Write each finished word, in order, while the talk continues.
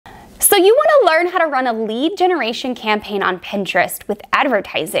So you want to learn how to run a lead generation campaign on Pinterest with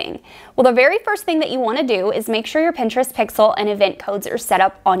advertising. Well, the very first thing that you want to do is make sure your Pinterest pixel and event codes are set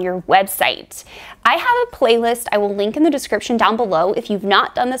up on your website. I have a playlist I will link in the description down below. If you've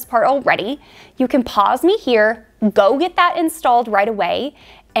not done this part already, you can pause me here, go get that installed right away,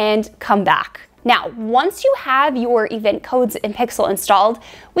 and come back. Now, once you have your event codes and pixel installed,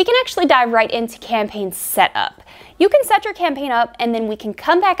 we can actually dive right into campaign setup. You can set your campaign up and then we can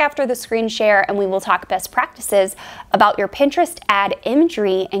come back after the screen share and we will talk best practices about your Pinterest ad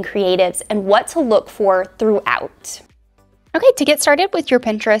imagery and creatives and what to look for throughout. Okay, to get started with your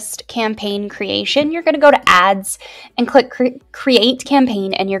Pinterest campaign creation, you're going to go to Ads and click Create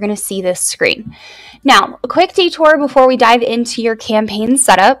Campaign, and you're going to see this screen. Now, a quick detour before we dive into your campaign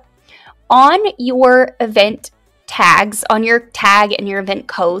setup. On your event tags, on your tag and your event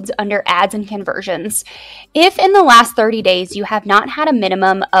codes under Ads and Conversions, if in the last 30 days you have not had a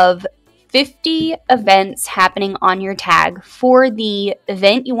minimum of 50 events happening on your tag for the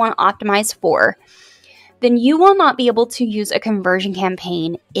event you want to optimize for, then you will not be able to use a conversion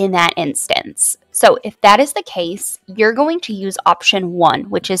campaign in that instance. So if that is the case, you're going to use option 1,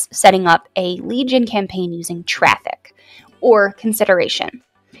 which is setting up a lead gen campaign using traffic or consideration.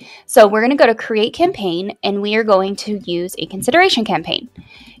 So we're going to go to Create Campaign, and we are going to use a consideration campaign.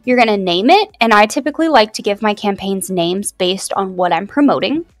 You're going to name it, and I typically like to give my campaigns names based on what I'm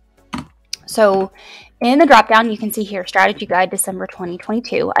promoting. So in the dropdown, you can see here, Strategy Guide, December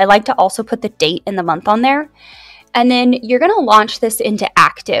 2022. I like to also put the date and the month on there. And then you're going to launch this into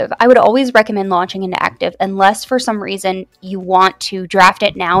active. I would always recommend launching into active unless for some reason you want to draft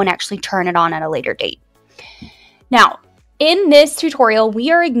it now and actually turn it on at a later date. Now, in this tutorial, we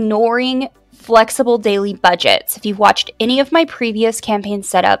are ignoring flexible daily budgets. If you've watched any of my previous campaign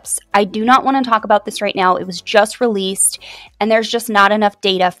setups, I do not want to talk about this right now. It was just released, and there's just not enough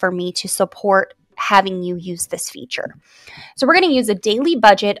data for me to support having you use this feature. So we're going to use a daily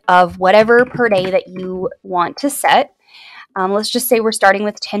budget of whatever per day that you want to set. Let's just say we're starting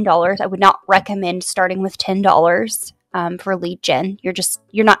with $10. I would not recommend starting with $10 for lead gen.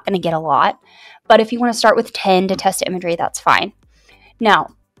 You're not going to get a lot. But if you want to start with 10 to test imagery, that's fine.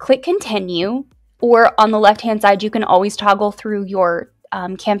 Now, click Continue, or on the left-hand side, you can always toggle through your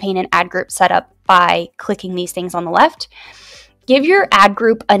campaign and ad group setup by clicking these things on the left. Give your ad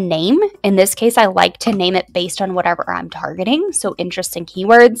group a name. In this case, I like to name it based on whatever I'm targeting, so interests and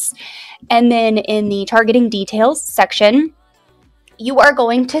keywords. And then in the targeting details section, you are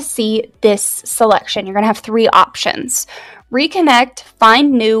going to see this selection. You're going to have 3 options: reconnect,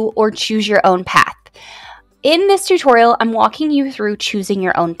 find new, or choose your own path. In this tutorial, I'm walking you through choosing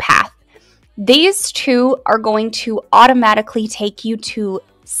your own path. These 2 are going to automatically take you to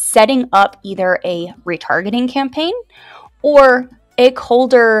setting up either a retargeting campaign or a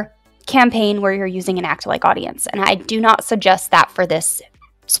colder campaign where you're using an act-like audience. And I do not suggest that for this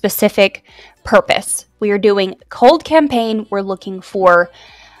specific purpose. We are doing cold campaign. We're looking for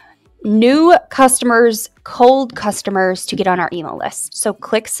new customers, cold customers to get on our email list. So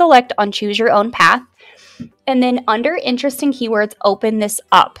click select on choose your own path, and then under interest and keywords, open this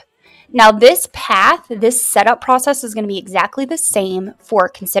up. Now this path, this setup process is going to be exactly the same for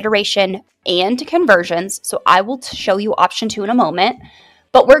consideration and conversions. So I will show you option 2 in a moment,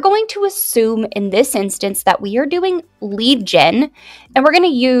 but we're going to assume in this instance that we are doing lead gen, and we're going to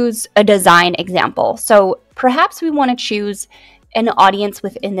use a design example. So perhaps we want to choose an audience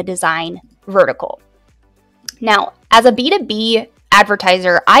within the design vertical. Now, as a B2B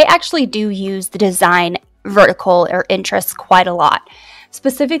advertiser, I actually do use the design vertical or interest quite a lot,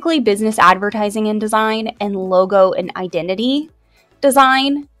 specifically business advertising and design and logo and identity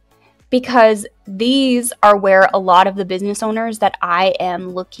design, because these are where a lot of the business owners that I am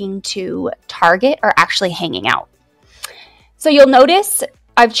looking to target are actually hanging out. So you'll notice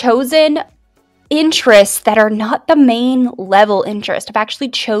I've chosen interests that are not the main level interest. I've actually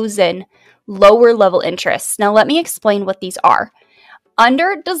chosen lower level interests. Now let me explain what these are.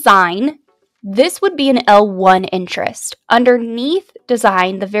 Under design, this would be an L1 interest. Underneath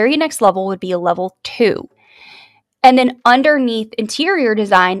design, the very next level would be a level 2. And then underneath interior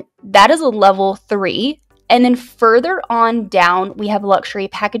design, that is a level 3. And then further on down, we have luxury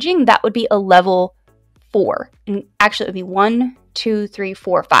packaging. That would be a level 4. And actually, it would be 1, 2, 3,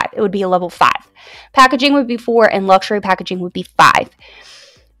 4, 5. It would be a level 5. Packaging would be 4, and luxury packaging would be 5.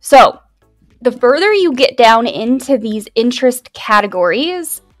 So the further you get down into these interest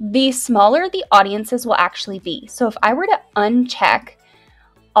categories, the smaller the audiences will actually be. So if I were to uncheck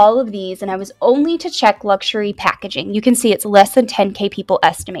all of these and I was only to check luxury packaging, you can see it's less than 10K people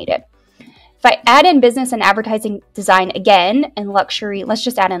estimated. If I add in business and advertising design again and luxury, let's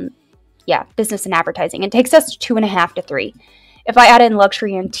just add in business and advertising. It takes us 2.5 to 3. If I add in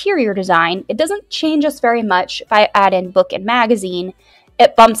luxury interior design, it doesn't change us very much. If I add in book and magazine,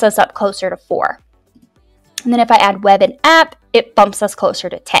 it bumps us up closer to 4. And then if I add web and app, it bumps us closer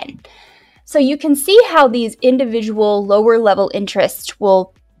to 10. So you can see how these individual lower level interests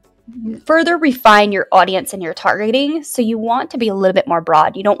will further refine your audience and your targeting. So you want to be a little bit more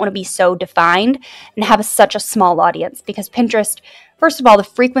broad. You don't want to be so defined and have such a small audience, because Pinterest, first of all, the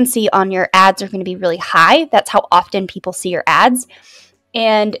frequency on your ads are going to be really high. That's how often people see your ads.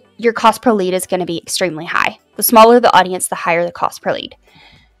 And your cost per lead is going to be extremely high. The smaller the audience, the higher the cost per lead.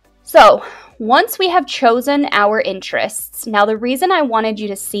 So once we have chosen our interests, now the reason I wanted you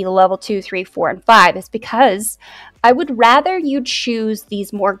to see the level 2, 3, 4, and 5 is because I would rather you choose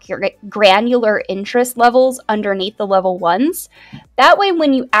these more granular interest levels underneath the level 1s. That way,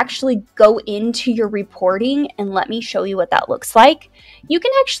 when you actually go into your reporting, and let me show you what that looks like, you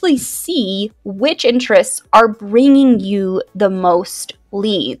can actually see which interests are bringing you the most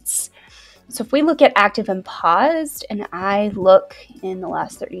leads. So if we look at active and paused, and I look in the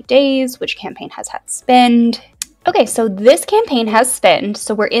last 30 days, which campaign has had spend. Okay, so this campaign has spend.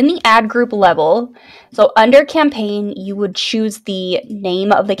 So we're in the ad group level. So under campaign, you would choose the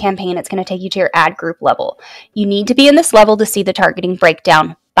name of the campaign. It's going to take you to your ad group level. You need to be in this level to see the targeting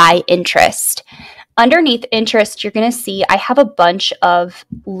breakdown by interest. Underneath interest, you're going to see I have a bunch of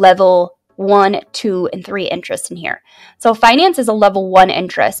level 1, 2, and 3 interests in here. So finance is a level 1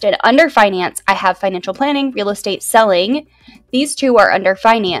 interest, and under finance, I have financial planning, real estate, selling. These 2 are under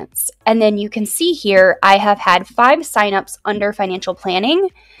finance. And then you can see here, I have had 5 signups under financial planning.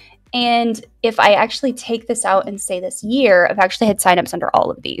 And if I actually take this out and say this year, I've actually had signups under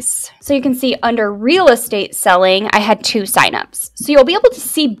all of these. So you can see under real estate selling, I had 2 signups. So you'll be able to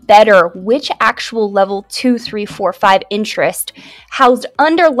see better which actual level 2, 3, 4, 5 interest housed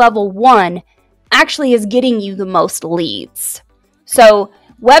under level 1 actually is getting you the most leads. So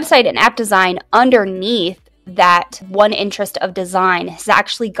website and app design underneath that 1 interest of design has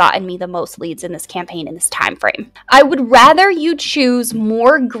actually gotten me the most leads in this campaign in this time frame. I would rather you choose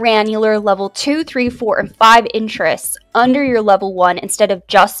more granular level 2, 3, 4, and 5 interests under your level 1 instead of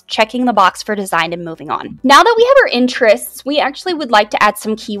just checking the box for design and moving on. Now that we have our interests, we actually would like to add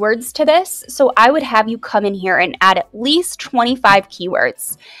some keywords to this. So I would have you come in here and add at least 25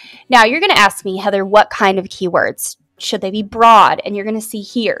 keywords. Now you're going to ask me, Heather, what kind of keywords? Should they be broad? And you're going to see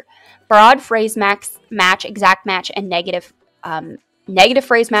here, broad phrase match, exact match, and negative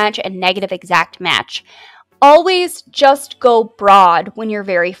phrase match and negative exact match. Always just go broad when you're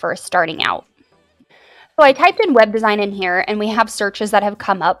very first starting out. So I typed in web design in here, and we have searches that have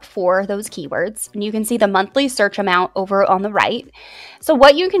come up for those keywords. And you can see the monthly search amount over on the right. So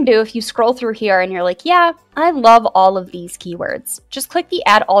what you can do if you scroll through here and you're like, yeah, I love all of these keywords, just click the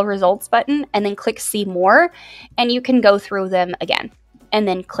add all results button and then click see more, and you can go through them again and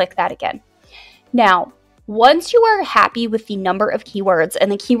then click that again. Now, once you are happy with the number of keywords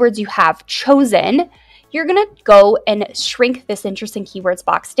and the keywords you have chosen, you're going to go and shrink this interesting keywords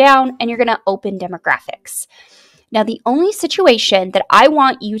box down, and you're going to open demographics. Now, the only situation that I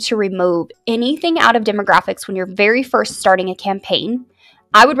want you to remove anything out of demographics when you're very first starting a campaign,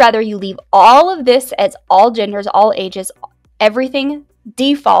 I would rather you leave all of this as all genders, all ages, everything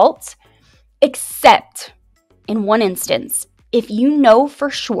default, except in one instance, if you know for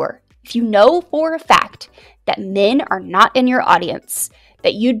sure, if you know for a fact that men are not in your audience,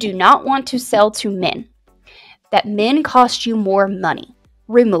 that you do not want to sell to men, that men cost you more money,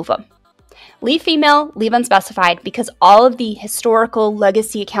 remove them. Leave female, leave unspecified, because all of the historical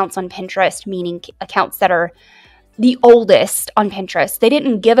legacy accounts on Pinterest, meaning accounts that are the oldest on Pinterest, they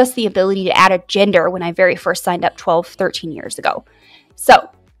didn't give us the ability to add a gender when I very first signed up 12, 13 years ago. So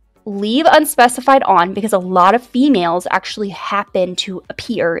leave unspecified on, because a lot of females actually happen to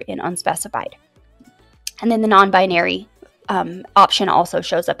appear in unspecified. And then the non-binary option also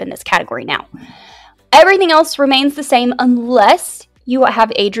shows up in this category now. Everything else remains the same unless you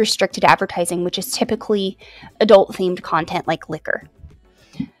have age-restricted advertising, which is typically adult-themed content like liquor.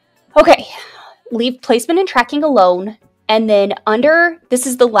 Okay, leave placement and tracking alone. And then this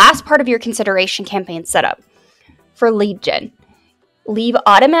is the last part of your consideration campaign setup for lead gen. Leave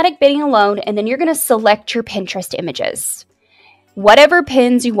automatic bidding alone, and then you're going to select your Pinterest images. Whatever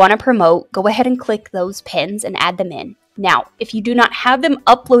pins you want to promote, go ahead and click those pins and add them in. Now, if you do not have them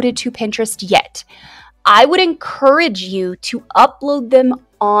uploaded to Pinterest yet, I would encourage you to upload them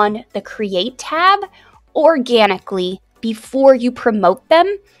on the Create tab organically before you promote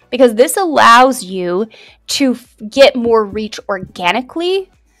them, because this allows you to get more reach organically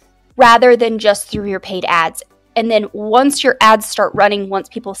rather than just through your paid ads. And then once your ads start running, once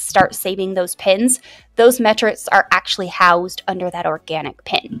people start saving those pins, those metrics are actually housed under that organic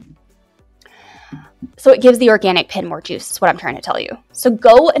pin. So it gives the organic pin more juice, is what I'm trying to tell you. So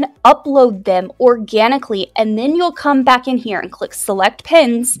go and upload them organically, and then you'll come back in here and click select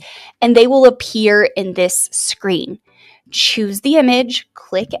pins, and they will appear in this screen. Choose the image,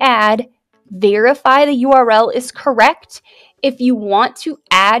 click add, verify the URL is correct. If you want to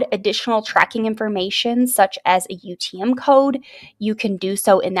add additional tracking information, such as a UTM code, you can do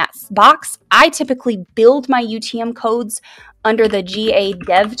so in that box. I typically build my UTM codes under the GA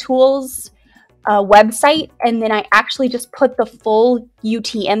DevTools website, and then I actually just put the full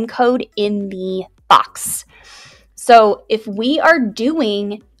UTM code in the box. So if we are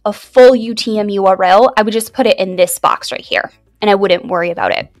doing a full UTM URL, I would just put it in this box right here, and I wouldn't worry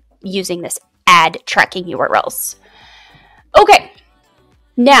about it using this add tracking URLs. Okay,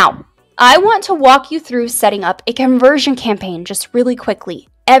 now I want to walk you through setting up a conversion campaign just really quickly.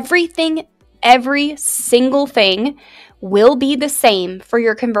 Every single thing will be the same for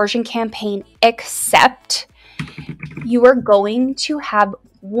your conversion campaign, except you are going to have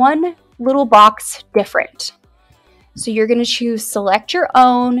one little box different. So you're going to choose select your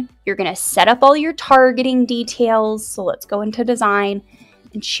own. You're going to set up all your targeting details. So let's go into design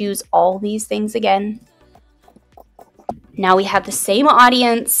and choose all these things again. Now we have the same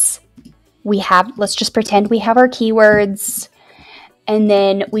audience. Let's just pretend we have our keywords. And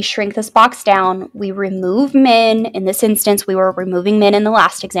then we shrink this box down. We remove min. In this instance, we were removing min in the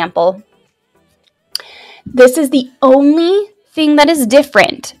last example. This is the only thing that is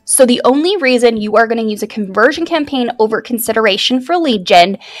different. So the only reason you are going to use a conversion campaign over consideration for lead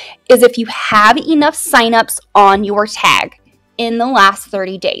gen is if you have enough signups on your tag in the last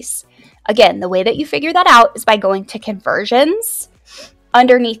 30 days. Again, the way that you figure that out is by going to conversions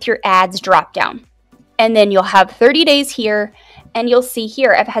underneath your ads dropdown. And then you'll have 30 days here, and you'll see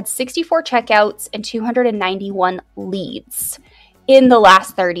here I've had 64 checkouts and 291 leads in the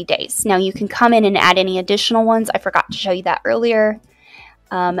last 30 days. Now you can come in and add any additional ones. I forgot to show you that earlier.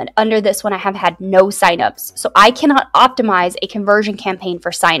 And under this one, I have had no signups. So I cannot optimize a conversion campaign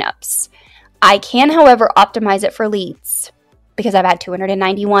for signups. I can, however, optimize it for leads because I've had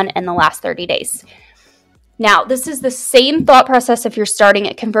 291 in the last 30 days. Now, this is the same thought process if you're starting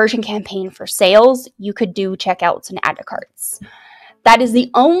a conversion campaign for sales. You could do checkouts and add to carts. That is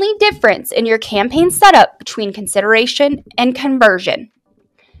the only difference in your campaign setup between consideration and conversion.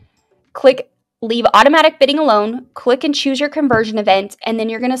 Click leave automatic bidding alone, click and choose your conversion event, and then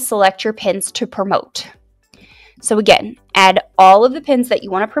you're going to select your pins to promote. So again, add all of the pins that you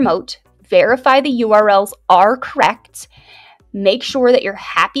want to promote, verify the URLs are correct, make sure that you're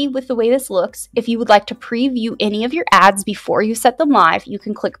happy with the way this looks. If you would like to preview any of your ads before you set them live, you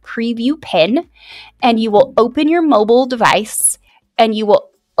can click preview pin, and you will open your mobile device and you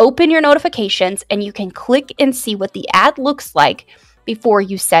will open your notifications, and you can click and see what the ad looks like before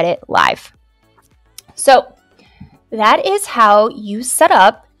you set it live. So that is how you set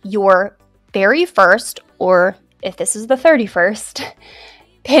up your very first, or if this is the 31st,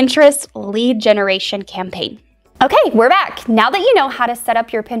 Pinterest lead generation campaign. Okay, we're back. Now that you know how to set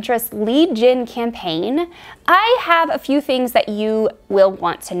up your Pinterest lead gen campaign, I have a few things that you will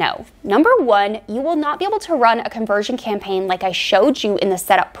want to know. Number one, you will not be able to run a conversion campaign like I showed you in the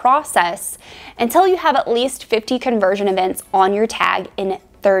setup process until you have at least 50 conversion events on your tag in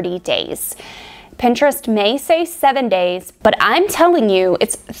 30 days. Pinterest may say 7 days, but I'm telling you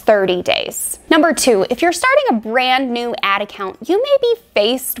it's 30 days. Number two, if you're starting a brand new ad account, you may be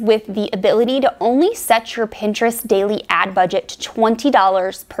faced with the ability to only set your Pinterest daily ad budget to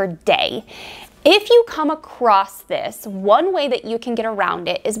 $20 per day. If you come across this, one way that you can get around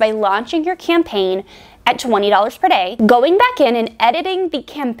it is by launching your campaign at $20 per day, going back in and editing the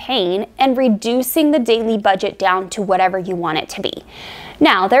campaign and reducing the daily budget down to whatever you want it to be.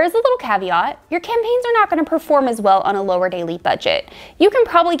 Now, there is a little caveat. Your campaigns are not going to perform as well on a lower daily budget. You can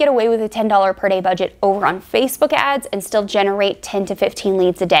probably get away with a $10 per day budget over on Facebook ads and still generate 10 to 15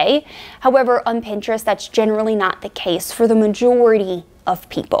 leads a day. However, on Pinterest, that's generally not the case for the majority of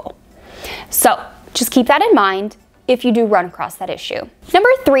people. So just keep that in mind if you do run across that issue. Number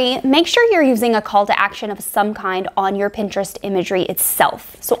three, make sure you're using a call to action of some kind on your Pinterest imagery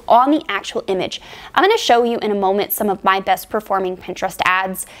itself. So on the actual image, I'm going to show you in a moment some of my best performing Pinterest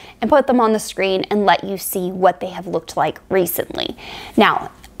ads and put them on the screen and let you see what they have looked like recently.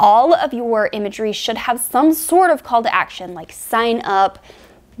 Now, all of your imagery should have some sort of call to action like sign up,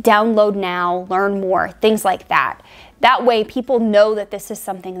 download now, learn more, things like that. That way people know that this is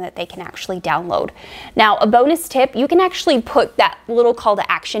something that they can actually download. Now, a bonus tip, you can actually put that little call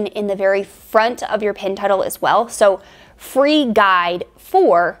to action in the very front of your pin title as well. So, free guide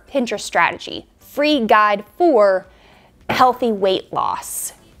for Pinterest strategy, free guide for healthy weight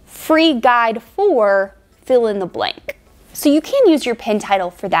loss, free guide for fill in the blank. So you can use your pin title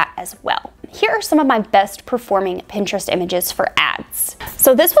for that as well. Here are some of my best performing Pinterest images for ads.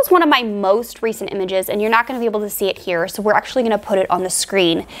 So this was one of my most recent images, and you're not going to be able to see it here, so we're actually going to put it on the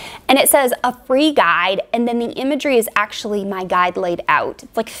screen. And it says a free guide, and then the imagery is actually my guide laid out.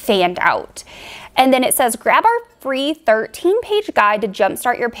 It's like fanned out. And then it says, grab our free 13-page guide to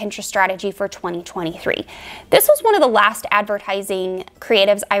jumpstart your Pinterest strategy for 2023. This was one of the last advertising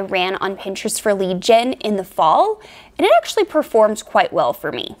creatives I ran on Pinterest for lead gen in the fall, and it actually performed quite well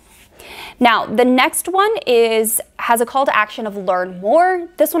for me. Now, the next one has a call to action of learn more.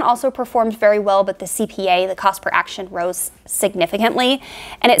 This one also performed very well, but the CPA, the cost per action, rose significantly.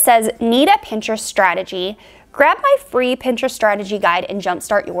 And it says, need a Pinterest strategy. Grab my free Pinterest strategy guide and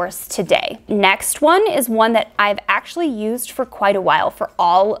jumpstart yours today. Next one is one that I've actually used for quite a while, for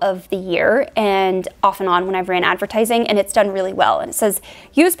all of the year and off and on when I've ran advertising, and it's done really well. And it says,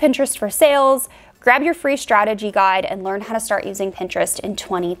 use Pinterest for sales. Grab your free strategy guide and learn how to start using Pinterest in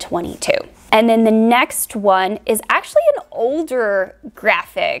 2022. And then the next one is actually an older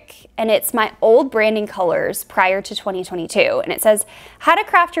graphic, and it's my old branding colors prior to 2022. And it says, how to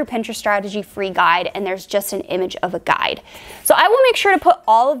craft your Pinterest strategy free guide, and there's just an image of a guide. So I will make sure to put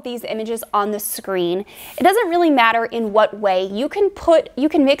all of these images on the screen. It doesn't really matter in what way. You can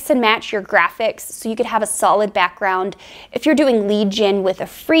mix and match your graphics so you could have a solid background. If you're doing lead gen with a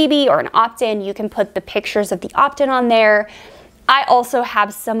freebie or an opt-in, you can put the pictures of the opt-in on there. I also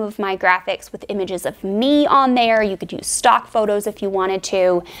have some of my graphics with images of me on there. You could use stock photos if you wanted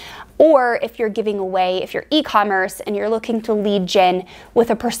to. Or if you're giving away, if you're e-commerce and you're looking to lead gen with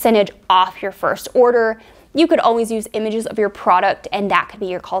a percentage off your first order, you could always use images of your product, and that could be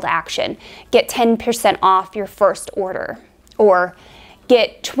your call to action. Get 10% off your first order, or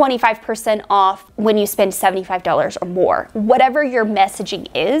get 25% off when you spend $75 or more. Whatever your messaging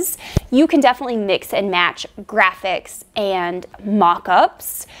is, you can definitely mix and match graphics and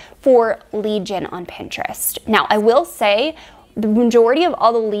mock-ups for lead gen on Pinterest. Now, I will say the majority of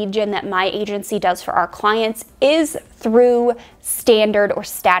all the lead gen that my agency does for our clients is through standard or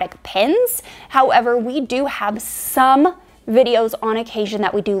static pins. However, we do have some videos on occasion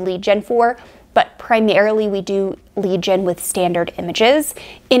that we do lead gen for, but primarily we do lead gen with standard images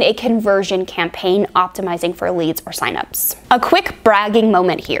in a conversion campaign optimizing for leads or signups. A quick bragging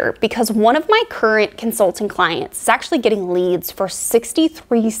moment here, because one of my current consulting clients is actually getting leads for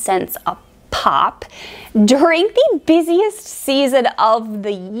 63 cents a pop during the busiest season of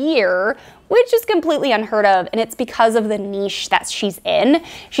the year, which is completely unheard of, and it's because of the niche that she's in.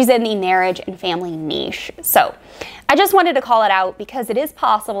 She's in the marriage and family niche. So I just wanted to call it out because it is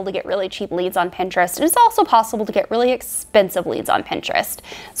possible to get really cheap leads on Pinterest, and it's also possible to get really expensive leads on Pinterest.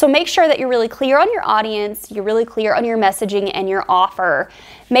 So make sure that you're really clear on your audience, you're really clear on your messaging and your offer.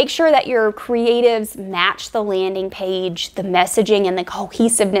 Make sure that your creatives match the landing page, the messaging and the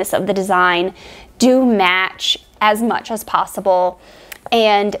cohesiveness of the design do match as much as possible,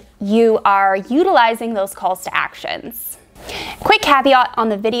 and you are utilizing those calls to actions. Quick caveat on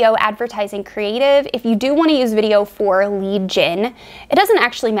the video advertising creative: if you do want to use video for lead gen, it doesn't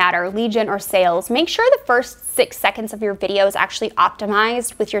actually matter, lead gen or sales. Make sure the first 6 seconds of your video is actually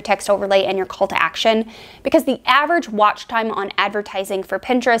optimized with your text overlay and your call to action, because the average watch time on advertising for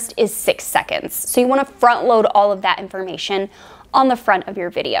Pinterest is 6 seconds. So you want to front load all of that information on the front of your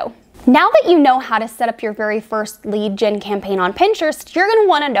video. Now that you know how to set up your very first lead gen campaign on Pinterest, you're going to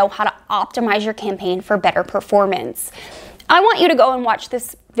want to know how to optimize your campaign for better performance. I want you to go and watch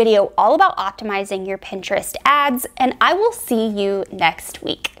this video all about optimizing your Pinterest ads, and I will see you next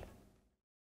week.